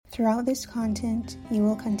Throughout this content, you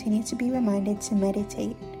will continue to be reminded to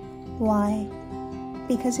meditate. Why?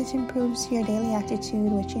 Because it improves your daily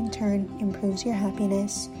attitude, which in turn improves your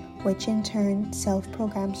happiness, which in turn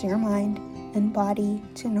self-programs your mind and body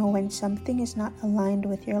to know when something is not aligned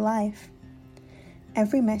with your life.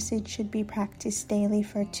 Every message should be practiced daily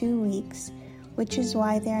for 2 weeks, which is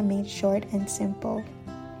why they are made short and simple.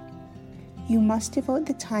 You must devote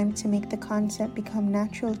the time to make the concept become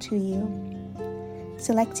natural to you.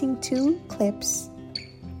 Selecting 2 clips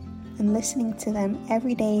and listening to them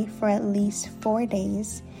every day for at least 4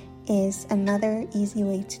 days is another easy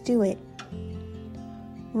way to do it.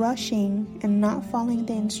 Rushing and not following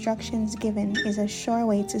the instructions given is a sure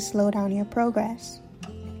way to slow down your progress.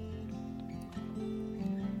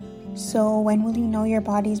 So when will you know your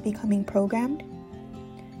body is becoming programmed?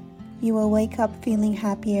 You will wake up feeling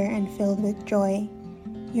happier and filled with joy.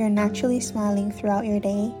 You're naturally smiling throughout your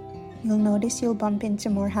day. You'll notice you'll bump into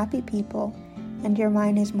more happy people, and your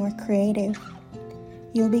mind is more creative.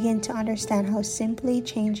 You'll begin to understand how simply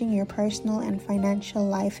changing your personal and financial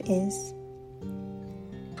life is.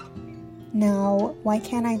 Now, why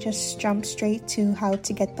can't I just jump straight to how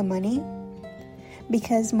to get the money?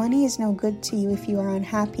 Because money is no good to you if you are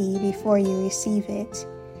unhappy before you receive it,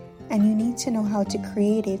 and you need to know how to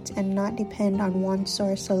create it and not depend on one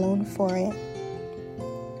source alone for it.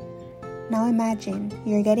 Now imagine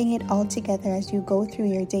you're getting it all together as you go through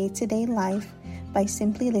your day-to-day life by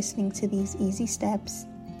simply listening to these easy steps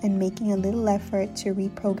and making a little effort to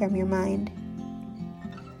reprogram your mind.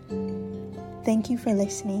 Thank you for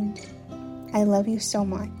listening. I love you so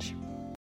much.